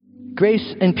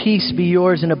Grace and peace be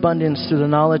yours in abundance through the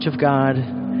knowledge of God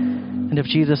and of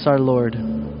Jesus our Lord.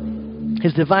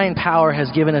 His divine power has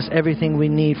given us everything we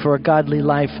need for a godly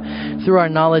life through our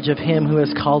knowledge of Him who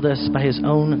has called us by His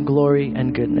own glory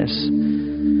and goodness.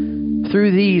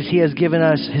 Through these, He has given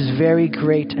us His very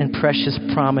great and precious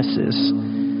promises,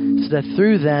 so that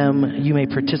through them you may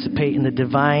participate in the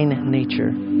divine nature,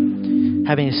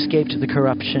 having escaped the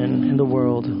corruption in the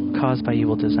world caused by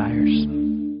evil desires.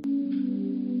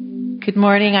 Good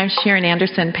morning. I'm Sharon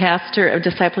Anderson, pastor of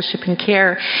Discipleship and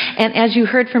Care. And as you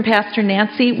heard from Pastor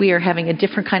Nancy, we are having a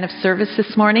different kind of service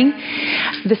this morning.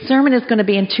 The sermon is going to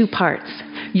be in two parts.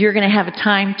 You're going to have a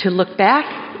time to look back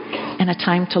and a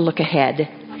time to look ahead.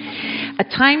 A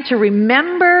time to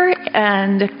remember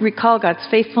and recall God's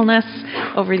faithfulness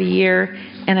over the year,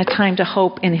 and a time to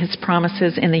hope in His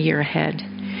promises in the year ahead.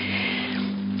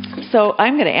 So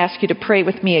I'm going to ask you to pray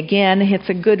with me again. It's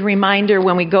a good reminder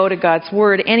when we go to God's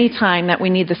Word anytime that we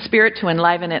need the Spirit to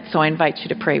enliven it, so I invite you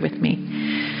to pray with me.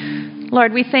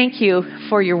 Lord, we thank you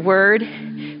for your Word.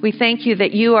 We thank you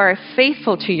that you are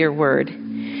faithful to your Word,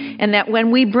 and that when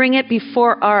we bring it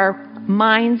before our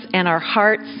minds and our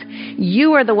hearts,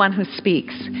 you are the one who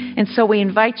speaks. And so we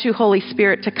invite you, Holy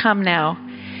Spirit, to come now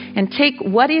and take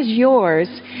what is yours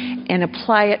and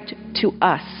apply it to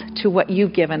us, to what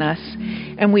you've given us.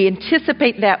 And we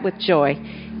anticipate that with joy.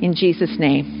 In Jesus'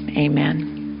 name,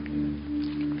 amen.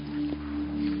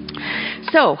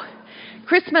 So,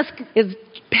 Christmas is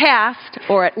past,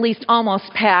 or at least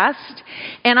almost past.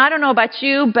 And I don't know about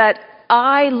you, but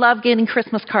I love getting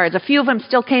Christmas cards. A few of them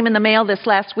still came in the mail this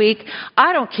last week.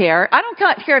 I don't care. I don't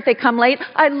care if they come late.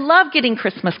 I love getting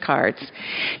Christmas cards.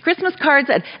 Christmas cards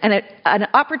and an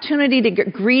opportunity to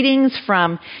get greetings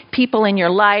from people in your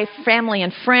life, family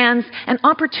and friends, an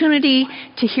opportunity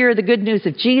to hear the good news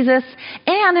of Jesus,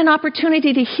 and an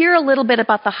opportunity to hear a little bit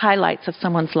about the highlights of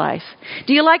someone's life.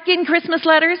 Do you like getting Christmas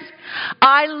letters?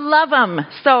 I love them.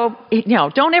 So,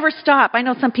 don't ever stop. I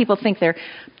know some people think they're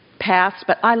past,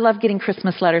 but I love getting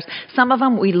Christmas letters. Some of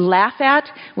them we laugh at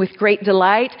with great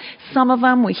delight. Some of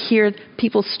them we hear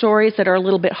people's stories that are a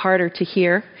little bit harder to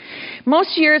hear.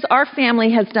 Most years our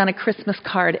family has done a Christmas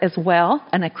card as well,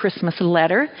 and a Christmas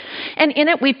letter. And in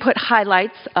it we put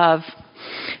highlights of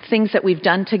things that we've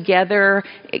done together,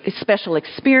 special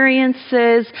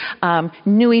experiences,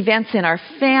 new events in our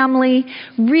family.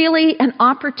 Really an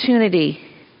opportunity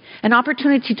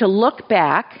to look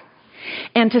back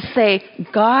and to say,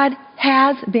 God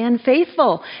has been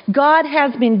faithful. God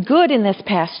has been good in this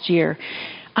past year.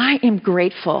 I am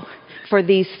grateful for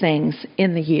these things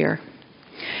in the year.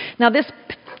 Now, this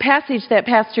passage that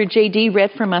Pastor J.D. read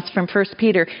from us from 1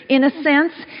 Peter, in a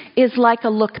sense, is like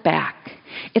a look back.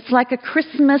 It's like a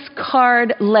Christmas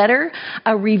card letter,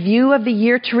 a review of the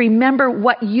year to remember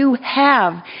what you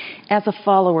have as a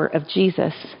follower of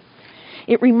Jesus.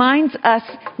 It reminds us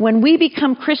when we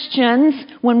become Christians,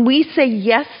 when we say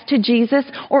yes to Jesus,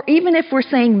 or even if we're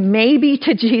saying maybe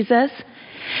to Jesus,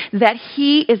 that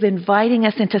He is inviting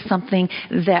us into something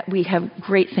that we have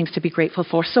great things to be grateful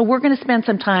for. So we're going to spend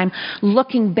some time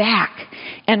looking back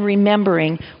and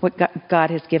remembering what God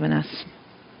has given us.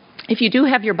 If you do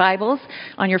have your Bibles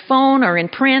on your phone or in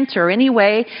print or any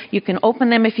way, you can open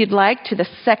them if you'd like to the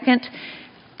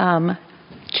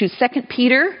to 2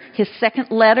 Peter, his second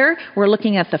letter. We're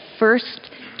looking at the first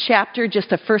chapter, just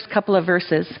the first couple of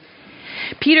verses.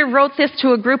 Peter wrote this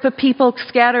to a group of people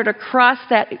scattered across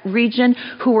that region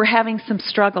who were having some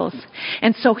struggles.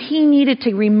 And so he needed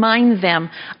to remind them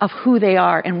of who they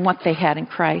are and what they had in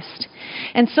Christ.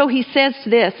 And so he says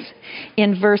this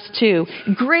in verse 2,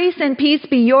 "Grace and peace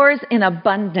be yours in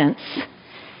abundance."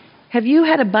 Have you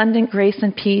had abundant grace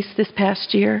and peace this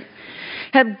past year?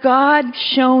 Have God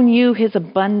shown you His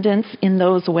abundance in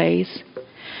those ways?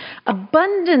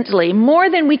 Abundantly, more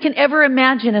than we can ever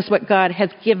imagine, is what God has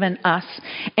given us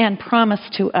and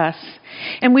promised to us.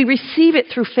 And we receive it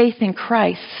through faith in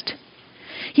Christ.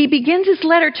 He begins his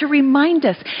letter to remind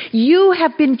us, you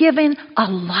have been given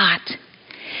a lot.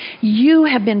 You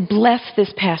have been blessed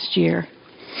this past year.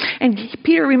 And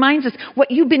Peter reminds us,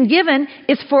 what you've been given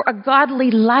is for a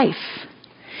godly life.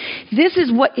 This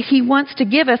is what he wants to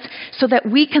give us so that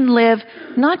we can live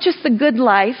not just the good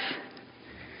life,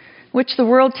 which the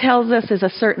world tells us is a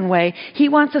certain way. He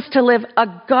wants us to live a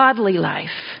godly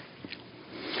life.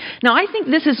 Now, I think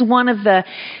this is one of the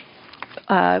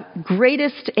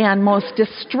greatest and most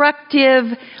destructive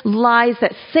lies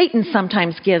that Satan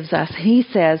sometimes gives us. He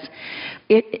says,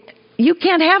 you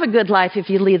can't have a good life if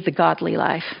you lead the godly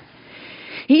life.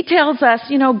 He tells us,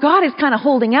 God is kind of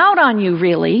holding out on you,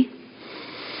 really.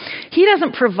 He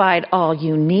doesn't provide all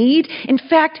you need. In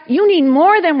fact, you need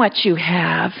more than what you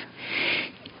have.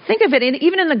 Think of it,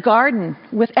 even in the garden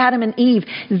with Adam and Eve,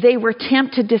 they were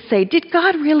tempted to say, did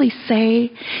God really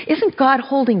say? Isn't God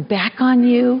holding back on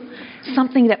you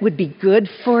something that would be good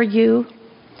for you?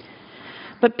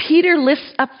 But Peter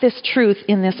lifts up this truth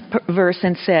in this verse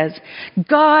and says,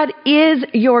 God is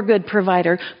your good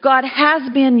provider. God has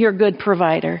been your good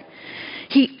provider.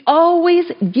 He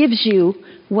always gives you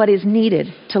what is needed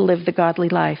to live the godly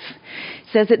life. It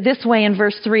says it this way in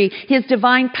verse 3. His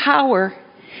divine power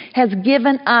has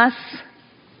given us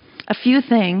a few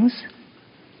things.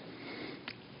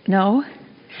 No.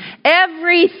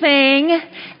 Everything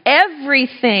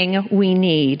we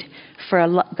need for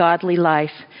a godly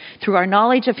life through our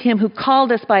knowledge of Him who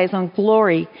called us by His own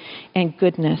glory and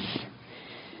goodness.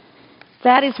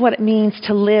 That is what it means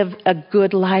to live a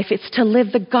good life. It's to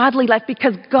live the godly life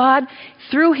because God,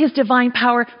 through His divine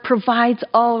power, provides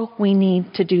all we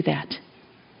need to do that.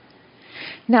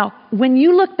 Now, when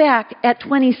you look back at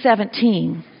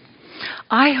 2017,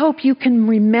 I hope you can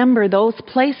remember those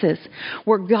places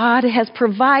where God has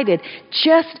provided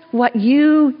just what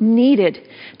you needed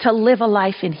to live a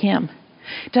life in Him.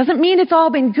 Doesn't mean it's all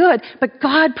been good, but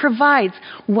God provides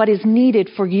what is needed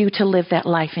for you to live that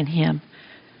life in Him.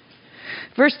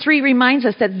 Verse 3 reminds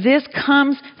us that this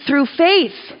comes through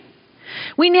faith.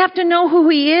 We have to know who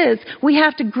He is. We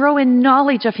have to grow in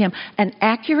knowledge of Him. An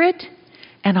accurate,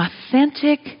 an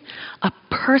authentic, a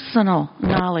personal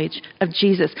knowledge of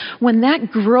Jesus. When that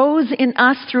grows in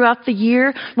us throughout the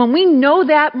year, when we know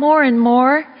that more and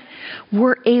more,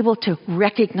 we're able to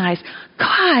recognize,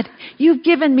 God, you've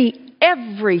given me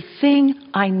everything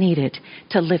I needed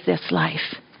to live this life.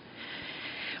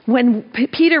 When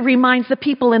Peter reminds the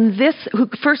people who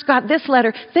first got this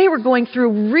letter, they were going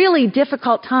through really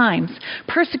difficult times,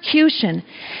 persecution.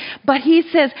 But he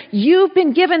says, you've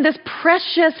been given this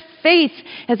precious faith,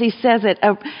 as he says it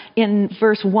in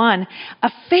verse 1.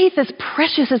 A faith as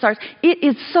precious as ours. It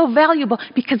is so valuable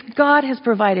because God has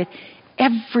provided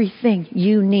everything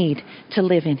you need to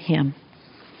live in Him.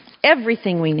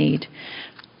 Everything we need.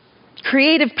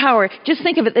 Creative power. Just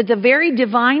think of it. It's a very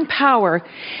divine power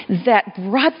that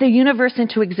brought the universe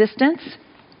into existence,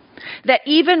 that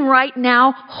even right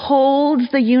now holds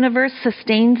the universe,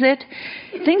 sustains it.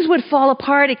 Things would fall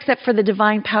apart except for the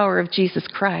divine power of Jesus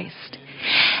Christ.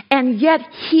 And yet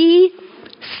He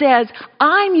says,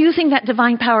 I'm using that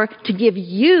divine power to give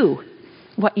you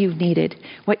what you needed,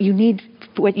 what you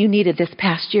needed this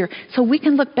past year. So we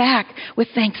can look back with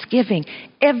thanksgiving.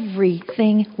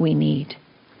 Everything we need.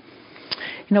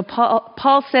 You know,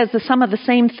 Paul says some of the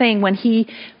same thing when he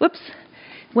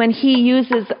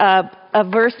uses a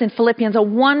verse in Philippians, a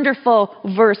wonderful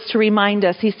verse to remind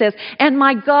us. He says, and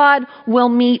my God will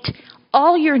meet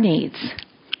all your needs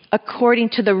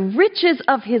according to the riches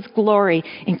of His glory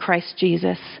in Christ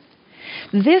Jesus.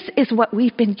 This is what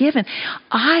we've been given.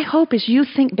 I hope as you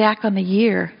think back on the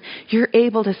year, you're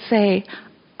able to say,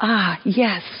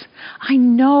 yes, I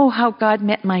know how God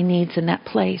met my needs in that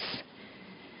place.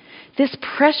 This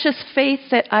precious faith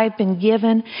that I've been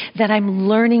given, that I'm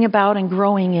learning about and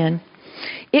growing in,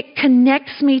 it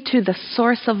connects me to the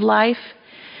source of life,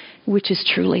 which is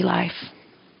truly life.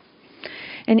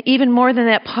 And even more than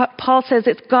that, Paul says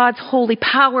it's God's holy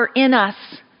power in us,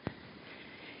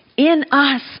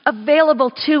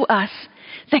 available to us,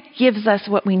 that gives us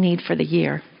what we need for the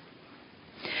year.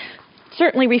 It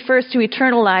certainly refers to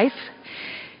eternal life,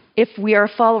 if we are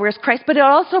followers of Christ, but it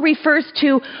also refers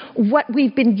to what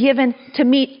we've been given to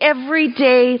meet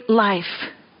everyday life.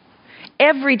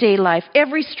 Everyday life,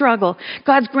 every struggle.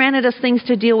 God's granted us things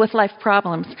to deal with life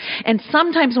problems. And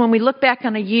sometimes when we look back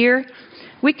on a year,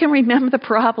 we can remember the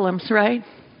problems, right?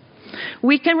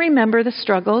 We can remember the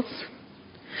struggles.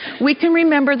 We can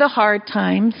remember the hard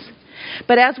times.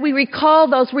 But as we recall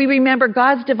those, we remember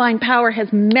God's divine power has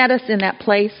met us in that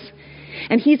place.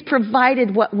 And He's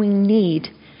provided what we need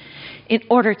in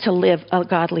order to live a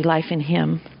godly life in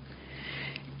Him.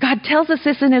 God tells us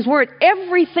this in His Word.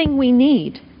 Everything we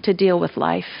need to deal with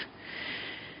life.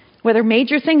 Whether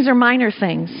major things or minor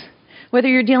things. Whether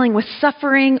you're dealing with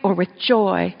suffering or with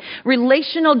joy.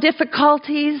 Relational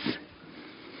difficulties.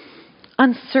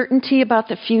 Uncertainty about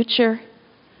the future.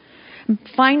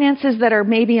 Finances that are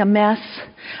maybe a mess.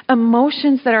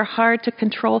 Emotions that are hard to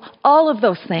control. All of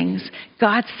those things.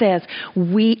 God says,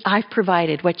 I've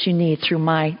provided what you need through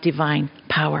my divine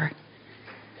power.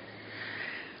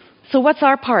 So what's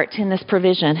our part in this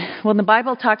provision? When the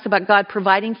Bible talks about God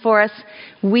providing for us,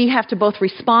 we have to both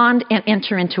respond and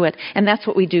enter into it. And that's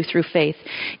what we do through faith.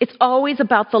 It's always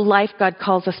about the life God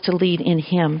calls us to lead in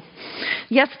Him.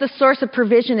 Yes, the source of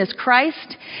provision is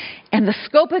Christ, and the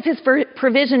scope of His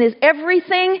provision is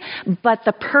everything, but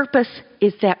the purpose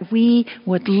is that we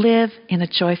would live in a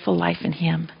joyful life in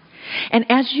Him. And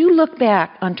as you look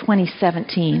back on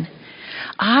 2017,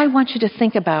 I want you to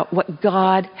think about what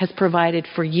God has provided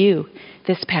for you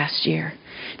this past year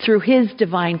through His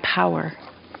divine power.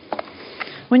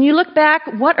 When you look back,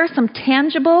 what are some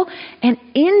tangible and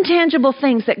intangible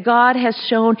things that God has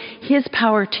shown His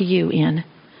power to you in?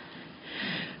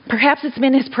 Perhaps it's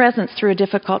been His presence through a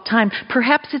difficult time.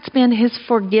 Perhaps it's been His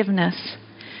forgiveness,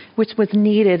 which was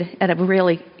needed at a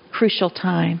really crucial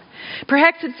time.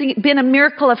 Perhaps it's been a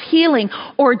miracle of healing,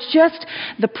 or just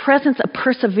the presence of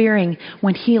persevering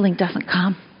when healing doesn't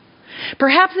come.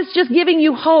 Perhaps it's just giving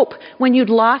you hope when you'd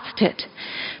lost it.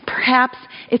 Perhaps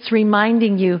it's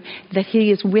reminding you that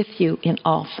He is with you in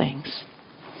all things.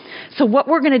 So what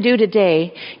we're going to do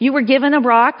today, you were given a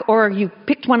rock or you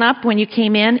picked one up when you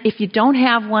came in. If you don't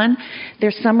have one,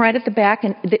 there's some right at the back,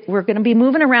 and we're going to be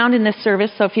moving around in this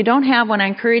service. So if you don't have one, I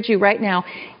encourage you right now,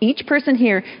 each person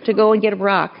here, to go and get a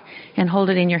rock and hold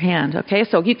it in your hand. Okay,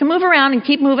 so you can move around and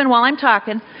keep moving while I'm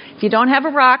talking. If you don't have a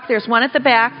rock, there's one at the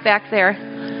back there.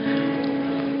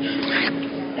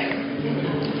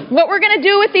 What we're going to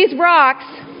do with these rocks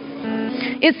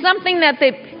is something that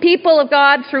the people of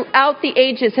God throughout the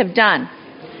ages have done.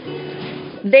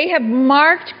 They have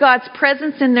marked God's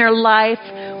presence in their life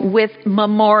with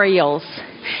memorials.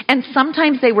 And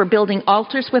sometimes they were building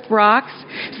altars with rocks.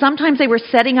 Sometimes they were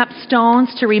setting up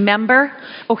stones to remember.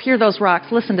 Oh, hear those rocks.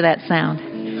 Listen to that sound.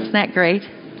 Isn't that great?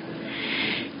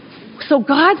 So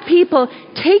God's people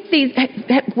take these,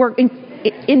 were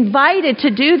invited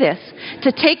to do this,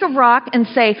 to take a rock and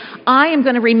say, I am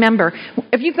going to remember.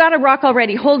 If you've got a rock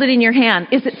already, hold it in your hand.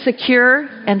 Is it secure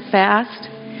and fast?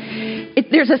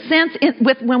 There's a sense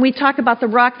when we talk about the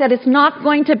rock that it's not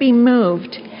going to be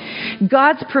moved.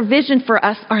 God's provision for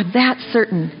us are that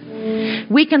certain.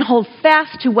 We can hold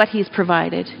fast to what He's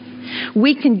provided.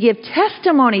 We can give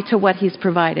testimony to what He's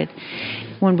provided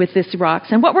with these rocks.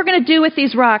 And what we're going to do with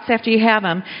these rocks after you have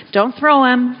them, don't throw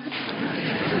them.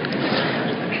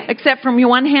 Except from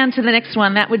one hand to the next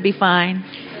one, that would be fine.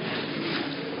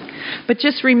 But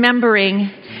just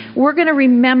remembering, we're going to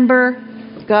remember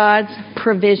God's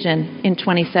provision in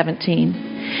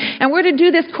 2017. And we're going to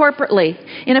do this corporately.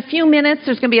 In a few minutes,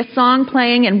 there's going to be a song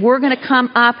playing, and we're going to come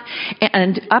up,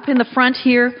 and up in the front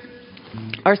here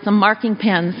are some marking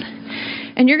pens.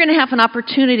 And you're going to have an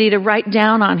opportunity to write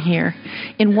down on here,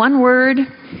 in one word,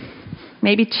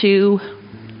 maybe two,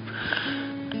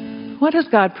 what has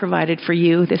God provided for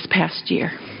you this past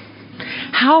year?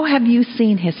 How have you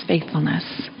seen His faithfulness?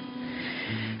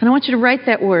 And I want you to write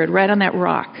that word right on that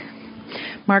rock.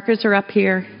 Markers are up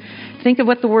here. Think of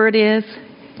what the word is.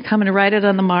 Come and write it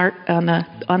on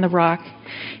the rock.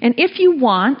 And if you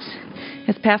want,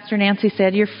 as Pastor Nancy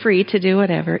said, you're free to do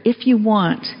whatever. If you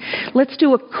want, let's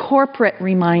do a corporate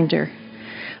reminder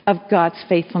of God's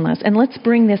faithfulness. And let's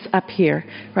bring this up here,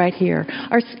 right here.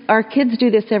 Our kids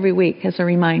do this every week as a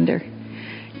reminder.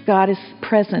 God is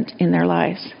present in their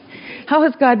lives. How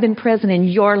has God been present in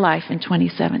your life in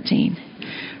 2017?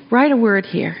 Write a word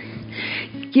here.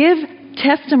 Give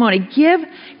testimony. Give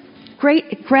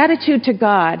great gratitude to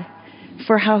God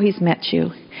for how He's met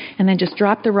you. And then just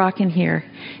drop the rock in here,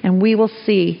 and we will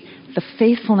see the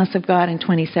faithfulness of God in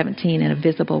 2017 in a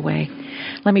visible way.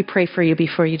 Let me pray for you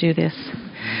before you do this.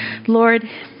 Lord,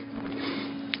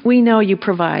 we know You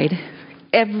provide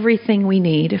everything we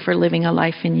need for living a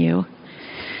life in You.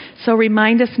 So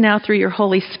remind us now through Your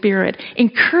Holy Spirit.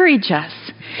 Encourage us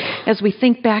as we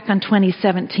think back on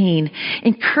 2017.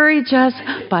 Encourage us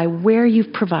by where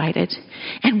You've provided.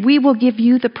 And we will give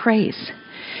You the praise.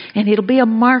 And it'll be a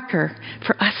marker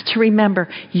for us to remember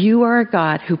You are a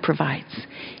God who provides.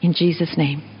 In Jesus'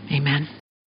 name, amen.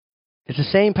 It's the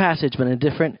same passage, but in a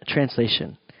different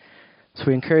translation. So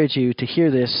we encourage you to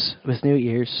hear this with new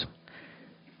ears.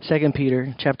 2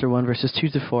 Peter chapter 1, verses 2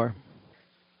 to 4.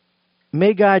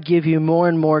 May God give you more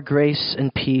and more grace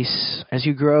and peace as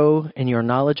you grow in your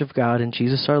knowledge of God and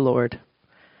Jesus our Lord.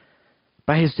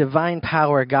 By His divine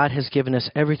power, God has given us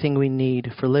everything we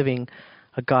need for living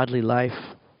a godly life.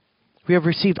 We have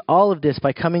received all of this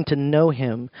by coming to know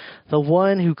Him, the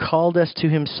one who called us to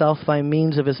Himself by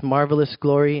means of His marvelous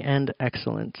glory and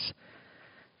excellence.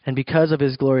 And because of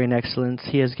His glory and excellence,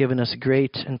 He has given us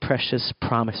great and precious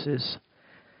promises.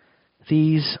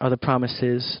 These are the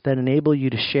promises that enable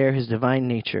you to share His divine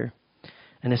nature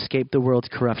and escape the world's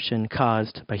corruption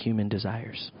caused by human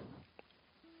desires.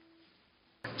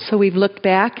 So we've looked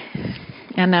back,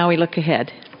 and now we look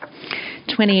ahead.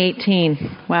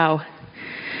 2018. Wow.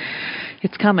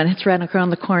 It's coming. It's right around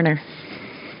the corner.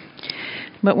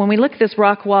 But when we look at this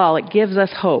rock wall, it gives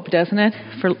us hope, doesn't it,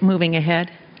 for moving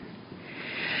ahead?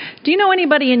 Do you know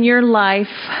anybody in your life,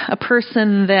 a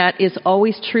person that is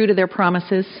always true to their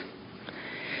promises?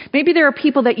 Maybe there are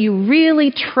people that you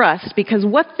really trust because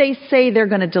what they say they're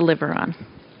going to deliver on.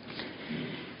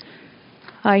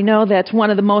 I know that one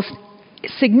of the most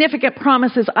significant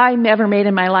promises I ever made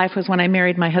in my life was when I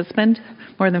married my husband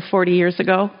more than 40 years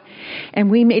ago. And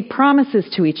we made promises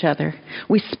to each other.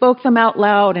 We spoke them out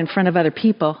loud in front of other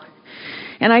people.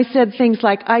 And I said things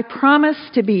like, I promise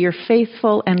to be your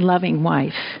faithful and loving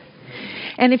wife.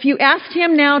 And if you asked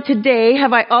him now today,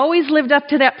 have I always lived up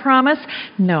to that promise?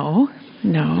 No.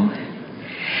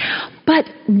 But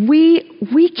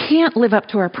we can't live up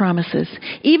to our promises.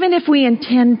 Even if we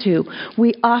intend to,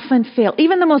 we often fail.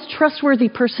 Even the most trustworthy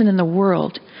person in the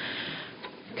world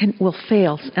will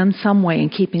fail in some way in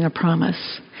keeping a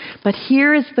promise. But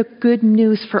here is the good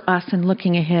news for us in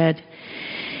looking ahead,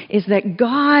 is that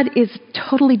God is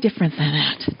totally different than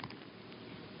that.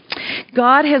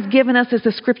 God has given us, as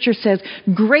the scripture says,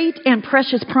 great and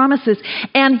precious promises,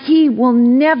 and He will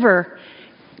never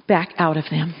back out of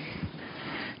them.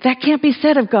 That can't be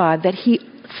said of God, that He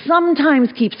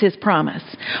sometimes keeps His promise,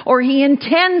 or He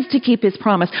intends to keep His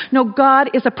promise. No, God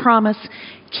is a promise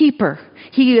keeper.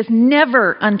 He is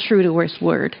never untrue to His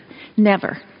word.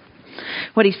 Never.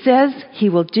 What He says, He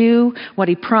will do. What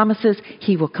He promises,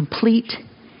 He will complete.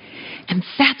 And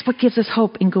that's what gives us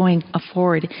hope in going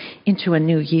forward into a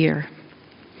new year.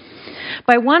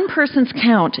 By one person's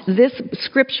count, this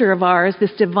scripture of ours,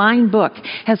 this divine book,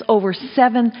 has over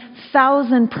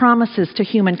 7,000 promises to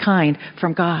humankind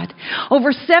from God.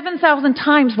 Over 7,000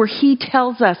 times where He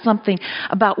tells us something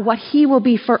about what He will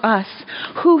be for us,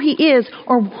 who He is,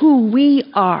 or who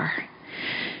we are.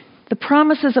 The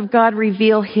promises of God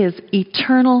reveal His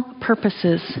eternal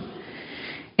purposes.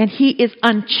 And He is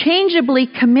unchangeably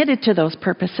committed to those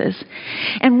purposes.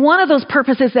 And one of those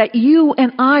purposes is that you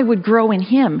and I would grow in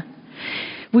Him.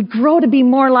 Would grow to be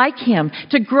more like Him.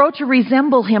 To grow to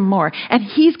resemble Him more. And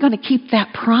He's going to keep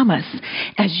that promise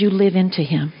as you live into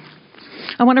Him.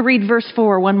 I want to read verse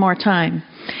 4 one more time.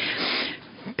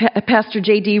 Pastor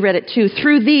J.D. read it too.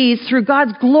 Through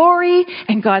God's glory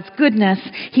and God's goodness,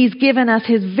 He's given us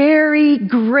His very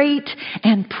great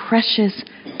and precious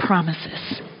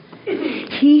promises.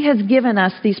 He has given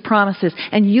us these promises,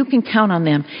 and you can count on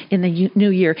them in the new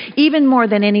year, even more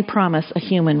than any promise a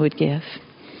human would give.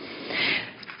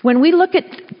 When we look at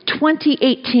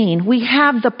 2018, we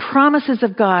have the promises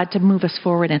of God to move us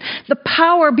forward in. The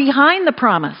power behind the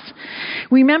promise.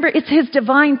 Remember, it's His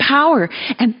divine power.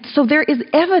 And so there is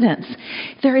evidence.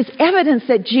 There is evidence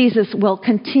that Jesus will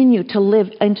continue to live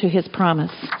into His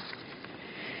promise.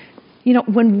 You know,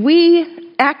 when we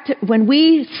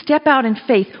step out in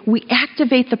faith, we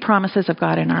activate the promises of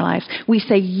God in our lives. We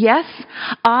say, yes,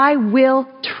 I will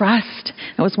trust.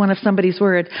 That was one of somebody's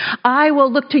words. I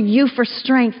will look to You for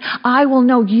strength. I will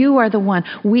know You are the one.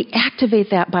 We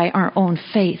activate that by our own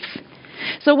faith.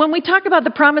 So when we talk about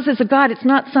the promises of God, it's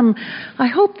not some, I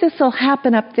hope this will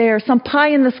happen up there, some pie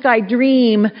in the sky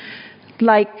dream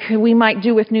like we might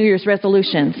do with New Year's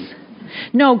resolutions.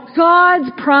 No,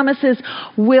 God's promises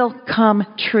will come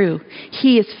true.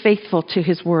 He is faithful to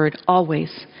His word always.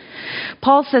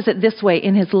 Paul says it this way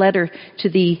in his letter to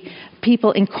the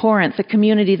people in Corinth, the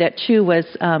community that too was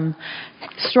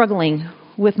struggling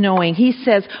with knowing. He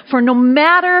says, for no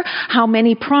matter how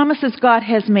many promises God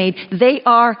has made, they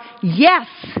are yes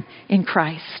in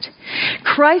Christ.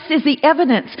 Christ is the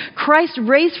evidence. Christ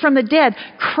raised from the dead.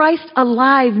 Christ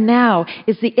alive now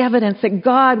is the evidence that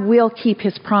God will keep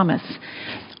His promise.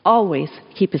 Always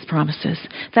keep His promises.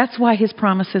 That's why His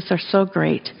promises are so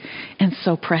great and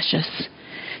so precious.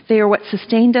 They are what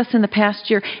sustained us in the past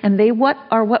year, and they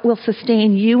are what will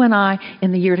sustain you and I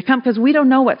in the year to come, because we don't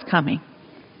know what's coming.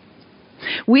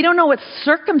 We don't know what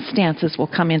circumstances will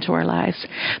come into our lives,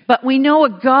 but we know a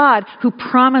God who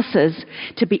promises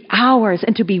to be ours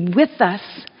and to be with us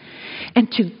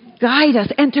and to guide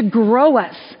us and to grow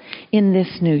us in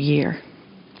this new year.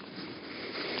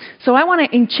 So I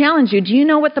want to challenge you. Do you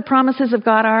know what the promises of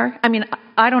God are? I mean,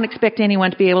 I don't expect anyone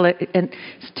to be able to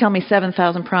tell me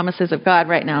 7,000 promises of God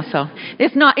right now, so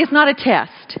it's not a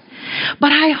test.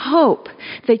 But I hope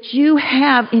that you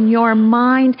have in your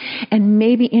mind and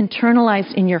maybe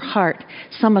internalized in your heart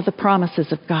some of the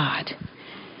promises of God.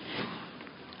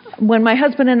 When my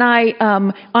husband and I,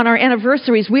 on our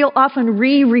anniversaries, we'll often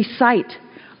recite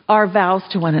our vows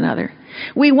to one another.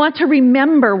 We want to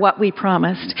remember what we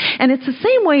promised. And it's the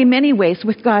same way in many ways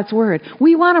with God's Word.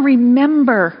 We want to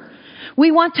remember.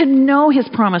 We want to know His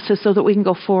promises so that we can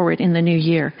go forward in the new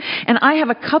year. And I have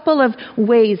a couple of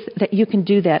ways that you can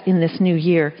do that in this new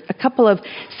year. A couple of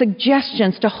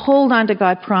suggestions to hold on to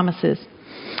God's promises.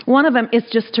 One of them is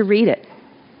just to read it.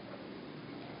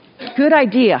 Good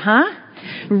idea, huh?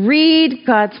 Read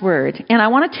God's Word. And I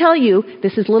want to tell you,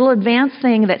 this is a little advanced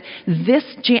thing that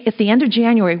at the end of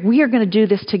January, we are going to do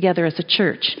this together as a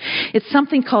church. It's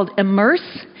something called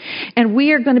Immerse, and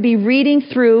we are going to be reading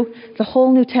through the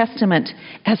whole New Testament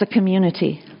as a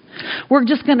community. We're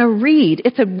just going to read.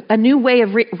 It's a new way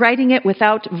of writing it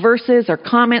without verses or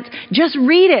comments. Just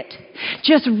read it.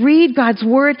 Just read God's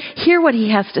Word. Hear what He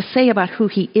has to say about who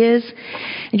He is.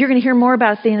 And you're going to hear more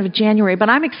about it at the end of January. But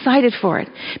I'm excited for it.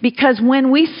 Because when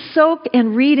we soak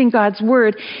and read in God's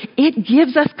Word, it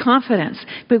gives us confidence.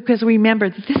 Because remember,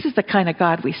 this is the kind of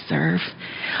God we serve.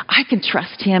 I can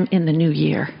trust Him in the new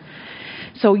year.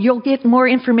 So you'll get more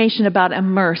information about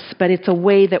Immerse, but it's a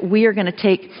way that we are going to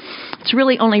take. It's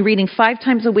really only reading 5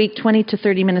 times a week, 20 to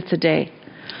 30 minutes a day.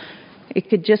 It's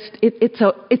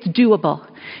doable.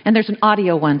 And there's an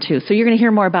audio one too, so you're going to hear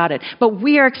more about it. But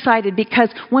we are excited because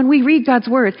when we read God's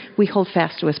Word, we hold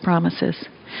fast to His promises.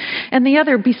 And the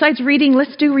other, besides reading,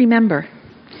 let's do remember.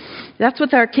 That's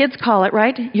what our kids call it,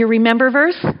 right? Your remember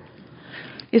verse?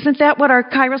 Isn't that what our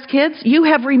Kairos kids? You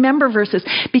have remember verses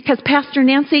because Pastor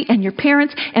Nancy and your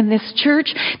parents and this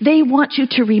church, they want you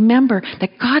to remember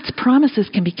that God's promises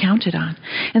can be counted on.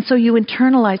 And so you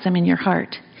internalize them in your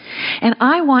heart. And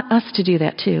I want us to do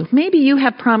that too. Maybe you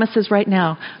have promises right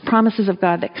now, promises of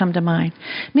God that come to mind.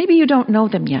 Maybe you don't know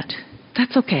them yet.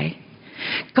 That's okay.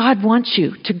 God wants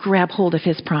you to grab hold of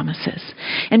His promises.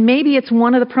 And maybe it's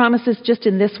one of the promises just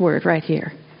in this word right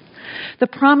here. The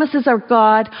promises of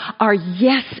God are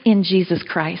yes in Jesus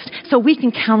Christ, so we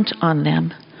can count on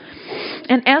them.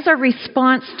 And as our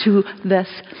response to this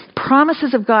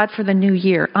promises of God for the new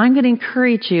year, I'm going to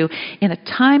encourage you in a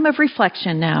time of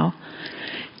reflection now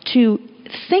to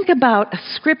think about a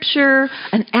scripture,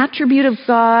 an attribute of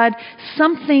God,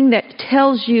 something that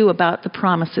tells you about the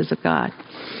promises of God.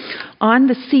 On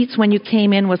the seats when you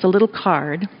came in was a little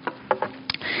card.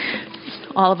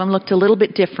 All of them looked a little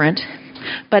bit different.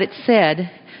 But it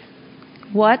said,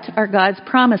 what are God's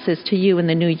promises to you in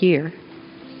the new year?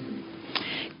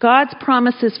 God's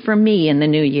promises for me in the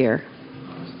new year.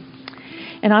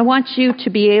 And I want you to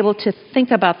be able to think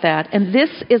about that. And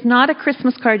this is not a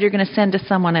Christmas card you're going to send to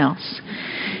someone else.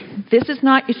 This is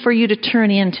not for you to turn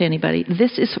in to anybody.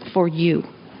 This is for you.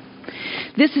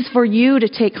 This is for you to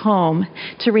take home,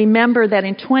 to remember that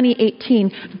in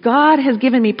 2018, God has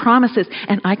given me promises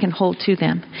and I can hold to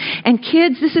them. And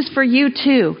kids, this is for you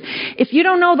too. If you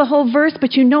don't know the whole verse,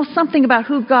 but you know something about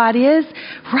who God is,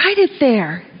 write it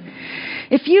there.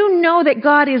 If you know that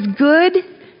God is good,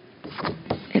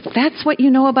 if that's what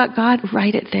you know about God,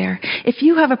 write it there. If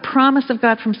you have a promise of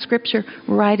God from Scripture,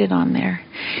 write it on there.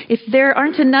 If there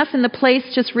aren't enough in the place,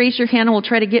 just raise your hand and we'll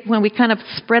try to get one. We kind of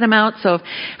spread them out, so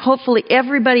hopefully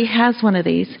everybody has one of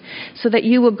these so that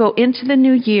you will go into the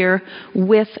new year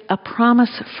with a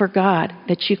promise for God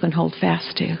that you can hold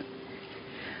fast to.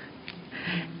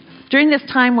 During this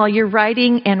time while you're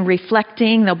writing and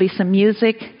reflecting, there'll be some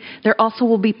music. There also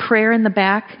will be prayer in the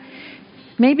back.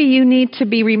 Maybe you need to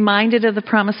be reminded of the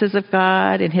promises of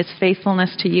God and His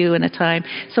faithfulness to you in a time.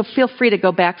 So feel free to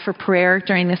go back for prayer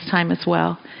during this time as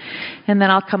well. And then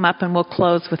I'll come up and we'll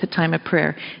close with a time of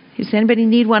prayer. Does anybody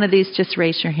need one of these? Just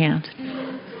raise your hand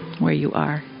where you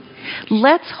are.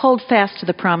 Let's hold fast to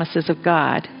the promises of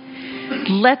God.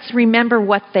 Let's remember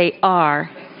what they are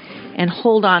and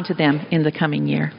hold on to them in the coming year.